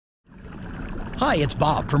Hi, it's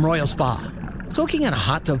Bob from Royal Spa. Soaking in a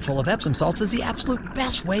hot tub full of Epsom salts is the absolute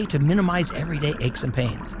best way to minimize everyday aches and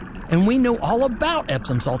pains. And we know all about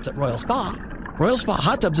Epsom salts at Royal Spa. Royal Spa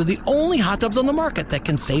hot tubs are the only hot tubs on the market that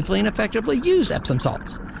can safely and effectively use Epsom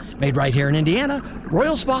salts. Made right here in Indiana,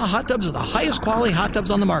 Royal Spa hot tubs are the highest quality hot tubs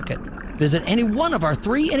on the market. Visit any one of our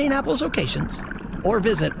 3 Indianapolis locations or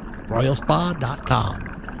visit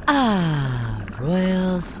royalspa.com. Ah,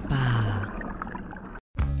 Royal Spa.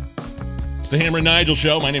 It's the Hammer and Nigel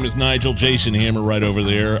Show. My name is Nigel. Jason Hammer right over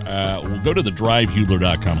there. We'll go to the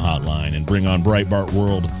drivehubler.com hotline and bring on Breitbart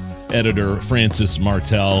World editor Francis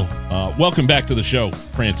Martel. Welcome back to the show,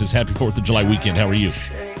 Francis. Happy 4th of July weekend. How are you?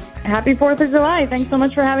 Happy 4th of July. Thanks so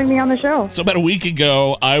much for having me on the show. So about a week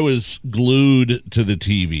ago, I was glued to the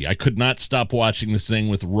TV. I could not stop watching this thing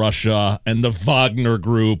with Russia and the Wagner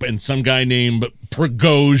Group and some guy named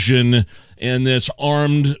Prigozhin and this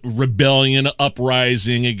armed rebellion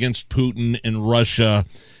uprising against Putin in Russia.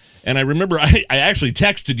 And I remember I actually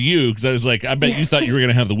texted you because I was like, I bet you thought you were going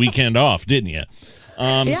to have the weekend off, didn't you?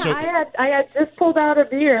 I had just pulled out a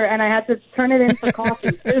beer and I had to turn it into coffee.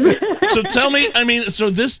 So tell me, so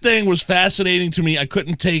this thing was fascinating to me. I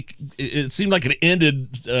couldn't take it. Seemed like it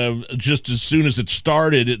ended just as soon as it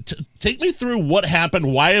started. Take me through what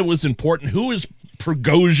happened, why it was important, who is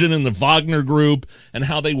Prigozhin and the Wagner Group, and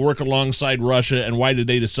how they work alongside Russia, and why did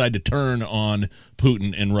they decide to turn on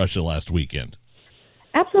Putin in Russia last weekend?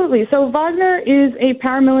 Absolutely. So Wagner is a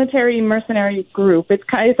paramilitary mercenary group. It's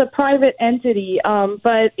a private entity,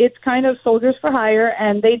 but it's kind of soldiers for hire,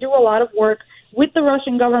 and they do a lot of work with the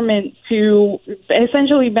Russian government to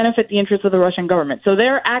essentially benefit the interests of the Russian government. So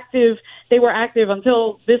they're active. They were active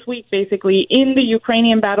until this week, basically, in the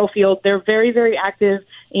Ukrainian battlefield. They're very, very active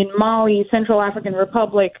in Mali, Central African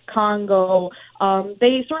Republic, Congo.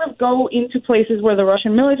 They sort of go into places where the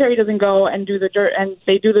Russian military doesn't go and do the dirt, and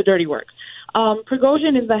they do the dirty work.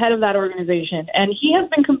 Prigozhin is the head of that organization, and he has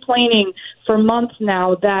been complaining for months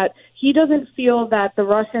now that he doesn't feel that the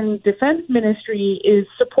Russian Defense Ministry is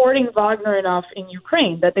supporting Wagner enough in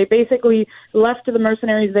Ukraine, that they basically left the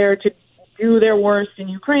mercenaries there to do their worst in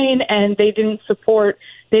Ukraine, and they didn't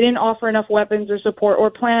offer enough weapons or support or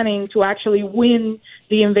planning to actually win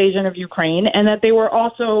the invasion of Ukraine, and that they were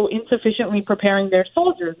also insufficiently preparing their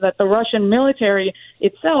soldiers, that the Russian military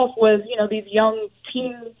itself was, these young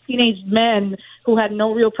teenage men who had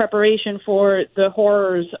no real preparation for the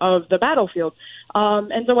horrors of the battlefield.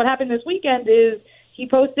 And so what happened this weekend is he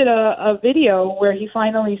posted a video where he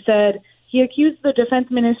finally said, he accused the defense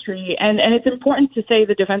ministry, and it's important to say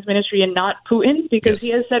the defense ministry and not Putin, because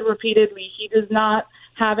He has said repeatedly he does not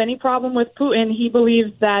have any problem with Putin. He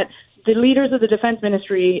believes that the leaders of the defense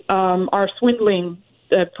ministry are swindling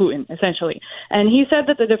Putin, essentially. And he said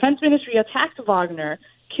that the defense ministry attacked Wagner,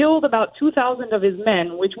 killed about 2,000 of his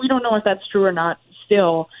men, which we don't know if that's true or not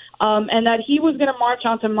still, and that he was going to march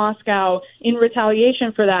onto Moscow in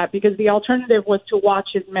retaliation for that, because the alternative was to watch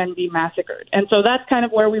his men be massacred. And so that's kind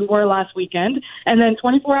of where we were last weekend. And then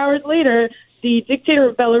 24 hours later, the dictator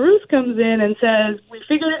of Belarus comes in and says, we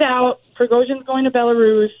figured it out, Prigozhin's going to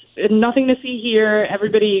Belarus, nothing to see here,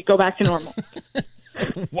 everybody go back to normal.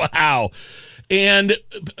 Wow. And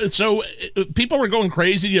so people were going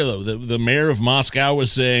crazy. The mayor of Moscow was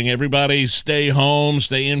saying, everybody stay home,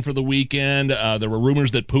 stay in for the weekend. There were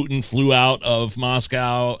rumors that Putin flew out of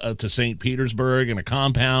Moscow to St. Petersburg in a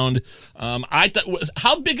compound.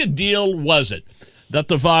 How big a deal was it that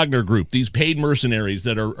the Wagner Group, these paid mercenaries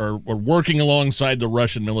that are working alongside the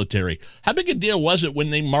Russian military, how big a deal was it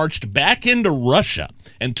when they marched back into Russia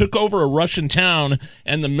and took over a Russian town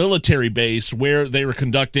and the military base where they were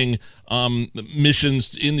conducting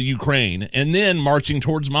missions in the Ukraine, and then marching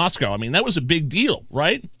towards Moscow? I mean, that was a big deal,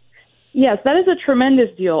 right? Yes, that is a tremendous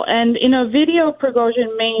deal. And in a video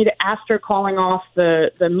Prigozhin made after calling off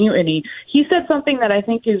the mutiny, he said something that I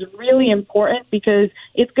think is really important because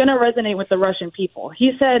it's going to resonate with the Russian people.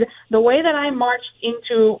 He said, the way that I marched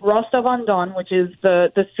into Rostov-on-Don, which is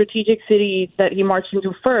the strategic city that he marched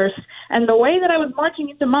into first, and the way that I was marching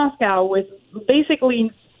into Moscow with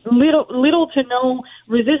basically little to no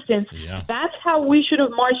resistance, that's how we should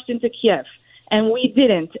have marched into Kiev. And we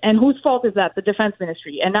didn't. And whose fault is that? The defense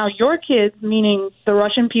ministry. And now your kids, meaning the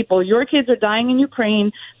Russian people, your kids are dying in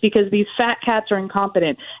Ukraine because these fat cats are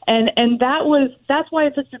incompetent. And that's why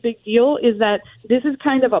it's such a big deal, is that this is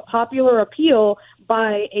kind of a popular appeal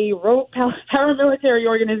by a rogue paramilitary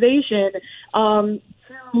organization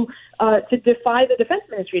to defy the defense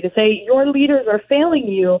ministry, to say your leaders are failing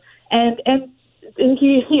you. And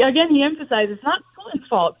he emphasized it's not Putin's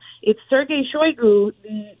fault. It's Sergei Shoigu,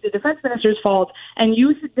 the defense minister's fault, and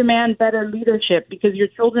you should demand better leadership because your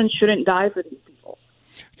children shouldn't die for these people.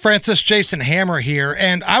 Francis, Jason Hammer here,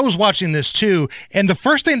 and I was watching this too, and the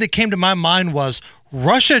first thing that came to my mind was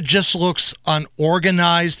Russia just looks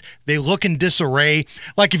unorganized. They look in disarray.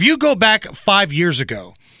 Like if you go back 5 years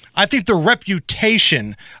ago, I think the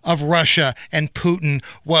reputation of Russia and Putin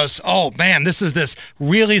was, oh man, this is this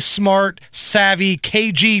really smart, savvy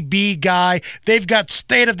KGB guy. They've got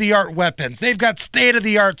state-of-the-art weapons. They've got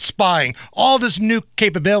state-of-the-art spying, all this new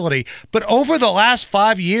capability. But over the last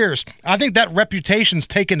 5 years, I think that reputation's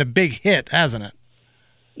taken a big hit, hasn't it?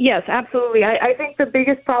 Yes, absolutely. I think the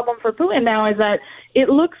biggest problem for Putin now is that it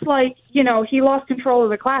looks like, he lost control of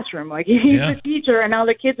the classroom. Like he's the teacher and now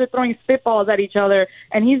the kids are throwing spitballs at each other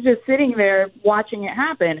and he's just sitting there watching it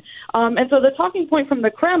happen. And so the talking point from the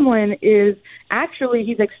Kremlin is actually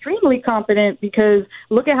he's extremely competent because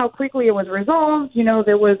look at how quickly it was resolved.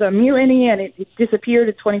 There was a mutiny and it disappeared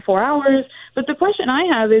in 24 hours. But the question I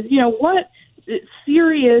have is, what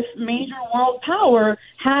serious major world power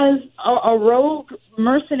has a rogue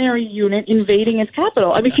mercenary unit invading its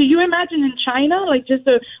capital? I mean, can you imagine in China, just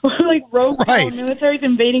a rogue militaries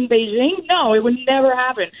invading Beijing? No, it would never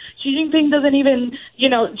happen. Xi Jinping doesn't even, Xi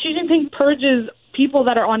Jinping purges people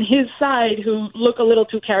that are on his side who look a little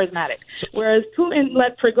too charismatic, whereas Putin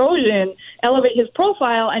let Prigozhin elevate his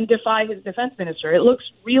profile and defy his defense minister. It looks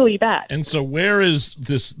really bad. And so where is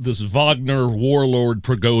this Wagner warlord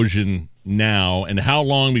Prigozhin now, and how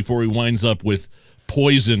long before he winds up with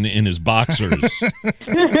poison in his boxers?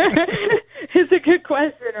 It's a good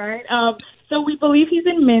question, right? So we believe he's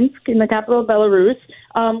in Minsk, in the capital of Belarus.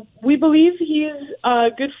 We believe he's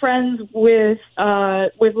good friends with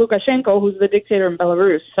Lukashenko, who's the dictator in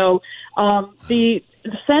Belarus. So the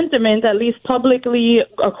sentiment, at least publicly,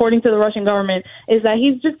 according to the Russian government, is that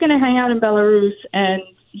he's just going to hang out in Belarus and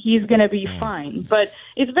he's going to be fine. But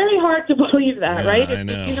it's very hard to believe that, right? I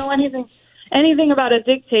know. If you know anything about a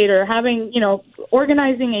dictator,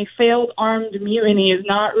 organizing a failed armed mutiny is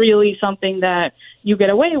not really something that you get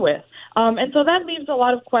away with. And so that leaves a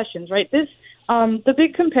lot of questions, right? The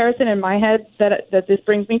big comparison in my head that this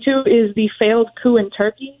brings me to is the failed coup in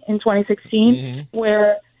Turkey in 2016,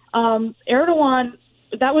 where Erdogan,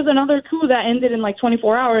 that was another coup that ended in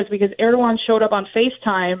 24 hours because Erdogan showed up on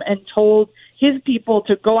FaceTime and told his people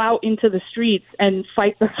to go out into the streets and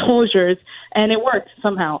fight the soldiers, and it worked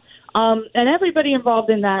somehow. And everybody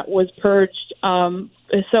involved in that was purged.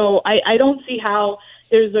 So I don't see how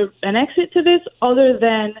there's an exit to this other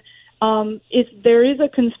than if there is a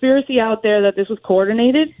conspiracy out there that this was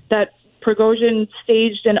coordinated, that Prigozhin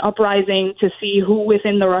staged an uprising to see who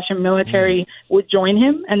within the Russian military would join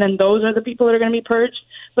him, and then those are the people that are going to be purged.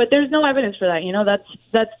 But there's no evidence for that.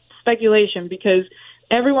 That's speculation because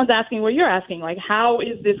everyone's asking what you're asking, how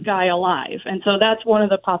is this guy alive? And so that's one of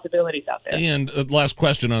the possibilities out there. And last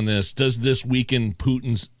question on this, does this weaken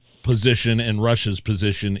Putin's position and Russia's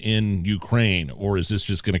position in Ukraine, or is this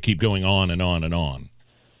just going to keep going on and on and on?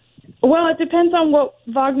 Well, it depends on what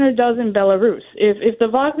Wagner does in Belarus. If the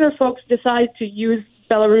Wagner folks decide to use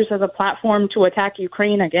Belarus as a platform to attack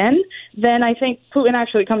Ukraine again, then I think Putin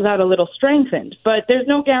actually comes out a little strengthened. But there's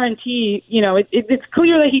no guarantee, it's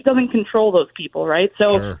clear that he doesn't control those people, right?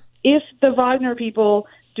 So if the Wagner people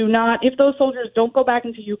if those soldiers don't go back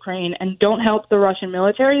into Ukraine and don't help the Russian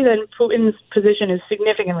military, then Putin's position is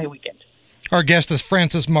significantly weakened. Our guest is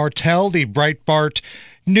Francis Martel, the Breitbart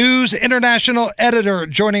News International editor,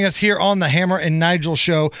 joining us here on the Hammer and Nigel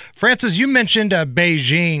show. Francis, you mentioned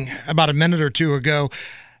Beijing about a minute or two ago.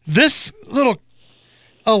 This little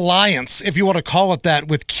alliance, if you want to call it that,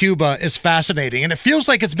 with Cuba is fascinating, and it feels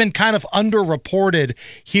like it's been kind of underreported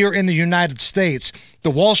here in the United States.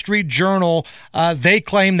 The Wall Street Journal, they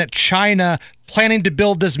claim that China planning to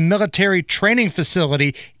build this military training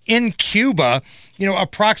facility in Cuba,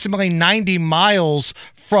 approximately 90 miles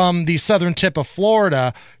from the southern tip of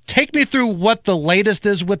Florida. Take me through what the latest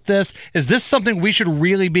is with this. Is this something we should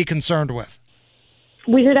really be concerned with?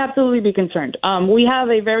 We should absolutely be concerned. We have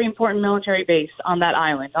a very important military base on that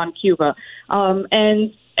island, on Cuba.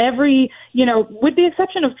 And with the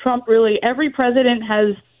exception of Trump, really, every president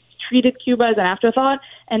has treated Cuba as an afterthought,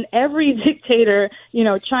 and every dictator,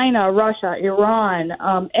 China, Russia, Iran,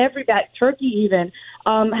 Turkey even,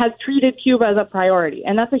 has treated Cuba as a priority,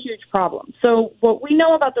 and that's a huge problem. So what we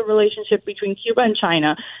know about the relationship between Cuba and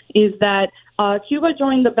China is that Cuba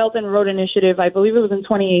joined the Belt and Road Initiative, I believe it was in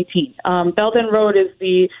 2018. Belt and Road is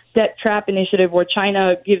the debt trap initiative where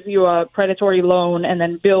China gives you a predatory loan and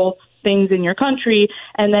then builds things in your country,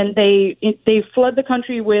 and then they flood the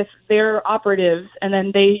country with their operatives, and then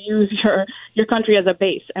they use your country as a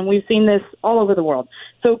base. And we've seen this all over the world.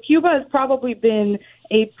 So Cuba has probably been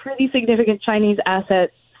a pretty significant Chinese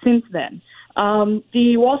asset since then.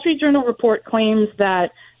 The Wall Street Journal report claims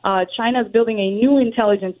that China is building a new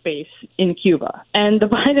intelligence base in Cuba. And the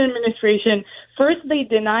Biden administration, first they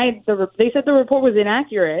denied, they said the report was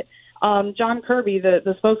inaccurate. John Kirby,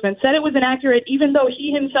 the spokesman, said it was inaccurate, even though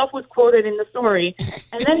he himself was quoted in the story.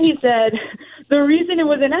 And then he said the reason it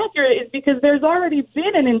was inaccurate is because there's already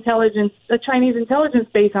been a Chinese intelligence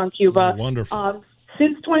base on Cuba. Wonderful.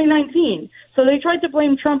 Since 2019. So they tried to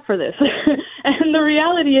blame Trump for this. And the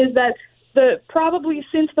reality is that probably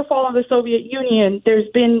since the fall of the Soviet Union, there's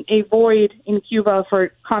been a void in Cuba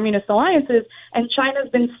for communist alliances, and China's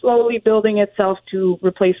been slowly building itself to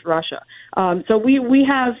replace Russia. So we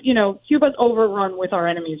have, Cuba's overrun with our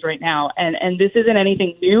enemies right now, and this isn't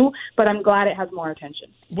anything new, but I'm glad it has more attention.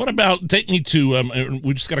 What about, take me to,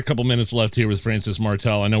 we just got a couple minutes left here with Francis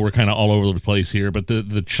Martel. I know we're kind of all over the place here, but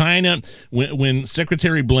the China, when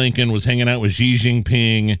Secretary Blinken was hanging out with Xi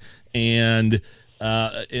Jinping and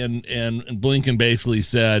Blinken basically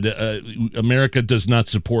said America does not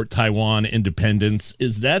support Taiwan independence.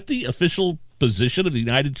 Is that the official position of the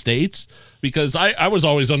United States? Because I was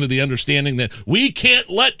always under the understanding that we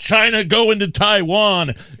can't let China go into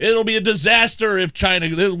Taiwan. It'll be a disaster if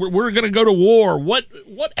China, we're going to go to war. What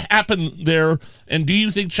happened there? And do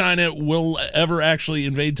you think China will ever actually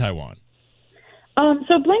invade Taiwan?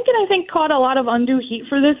 So Blinken, I think, caught a lot of undue heat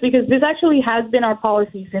for this because this actually has been our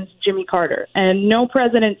policy since Jimmy Carter. And no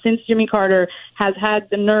president since Jimmy Carter has had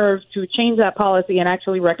the nerve to change that policy and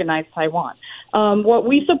actually recognize Taiwan. What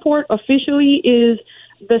we support officially is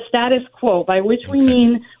the status quo, by which we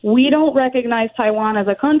mean we don't recognize Taiwan as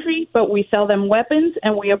a country, but we sell them weapons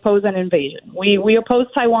and we oppose an invasion. We oppose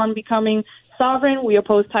Taiwan becoming sovereign. We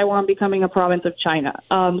oppose Taiwan becoming a province of China.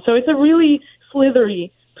 So it's a really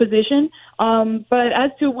slithery position. But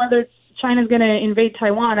as to whether China's going to invade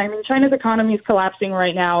Taiwan, I mean, China's economy is collapsing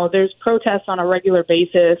right now. There's protests on a regular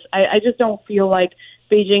basis. I just don't feel like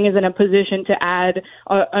Beijing is in a position to add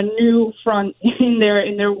a new front in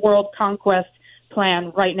their world conquest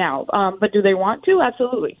plan right now. But do they want to?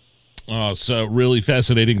 Absolutely. Oh, so really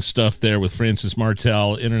fascinating stuff there with Francis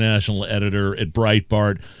Martel, international editor at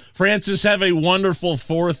Breitbart. Francis, have a wonderful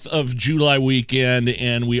 4th of July weekend,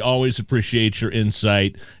 and we always appreciate your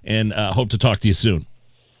insight and hope to talk to you soon.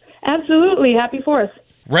 Absolutely. Happy 4th.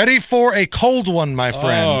 Ready for a cold one, my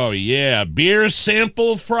friend. Oh, yeah. Beer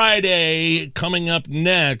Sample Friday coming up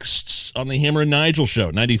next on the Hammer and Nigel Show,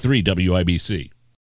 93 WIBC.